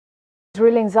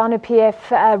Ruling ZANU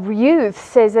PF Youth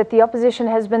says that the opposition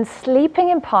has been sleeping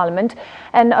in Parliament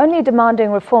and only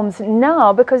demanding reforms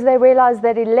now because they realise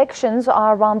that elections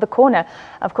are around the corner.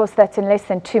 Of course, that's in less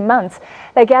than 2 months.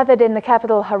 They gathered in the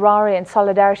capital Harare in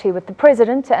solidarity with the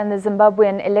President and the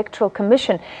Zimbabwean Electoral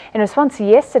Commission in response to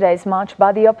yesterday's march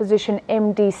by the opposition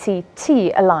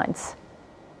MDC-T Alliance.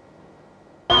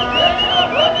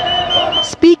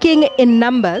 Speaking in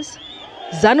numbers,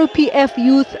 ZANU PF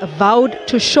Youth vowed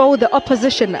to show the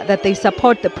opposition that they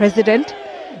support the president.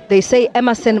 They say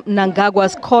Emerson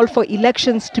Mnangagwa's call for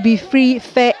elections to be free,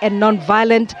 fair and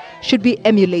non-violent should be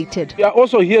emulated. We are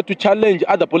also here to challenge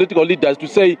other political leaders to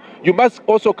say you must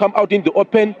also come out in the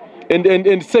open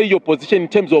and say your position in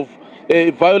terms of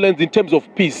violence, in terms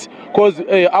of peace. Because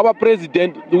our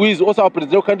president, who is also our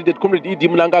presidential candidate, Comrade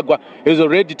Mnangagwa, has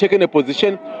already taken a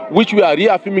position which we are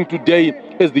reaffirming today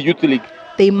as the Youth League.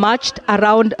 They marched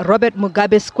around Robert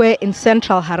Mugabe Square in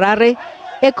central Harare,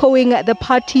 echoing the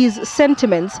party's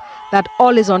sentiments that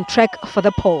all is on track for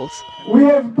the polls. We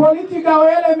have political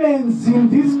elements in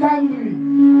this country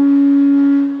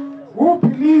who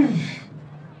believe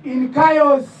in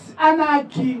chaos,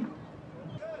 anarchy.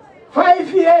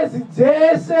 5 years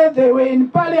they said they were in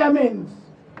parliament.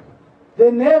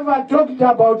 They never talked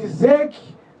about ZEC.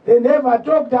 They never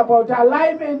talked about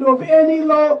alignment of any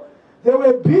law. They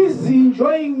were busy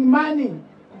enjoying money,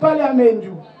 parliament.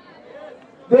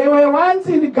 They were once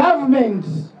in government.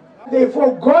 They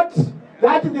forgot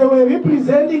that they were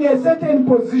representing a certain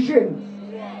position.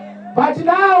 But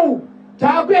now,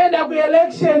 the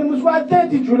election was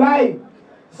 30 July.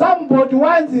 Somebody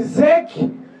wants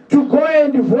ZEC to go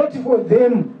and vote for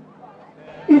them.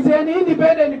 It's an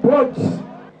independent board.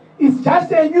 It's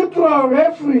just a neutral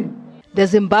referee. The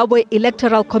Zimbabwe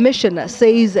Electoral Commission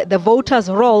says the voters'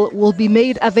 roll will be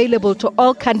made available to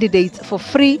all candidates for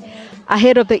free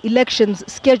ahead of the elections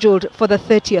scheduled for the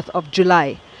 30th of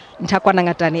July.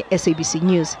 Ntakwana, SABC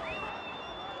News.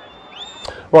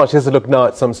 Right, here's a look now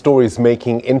at some stories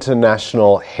making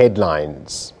international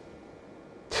headlines.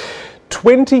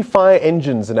 20 fire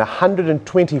engines and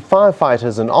 120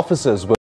 firefighters and officers were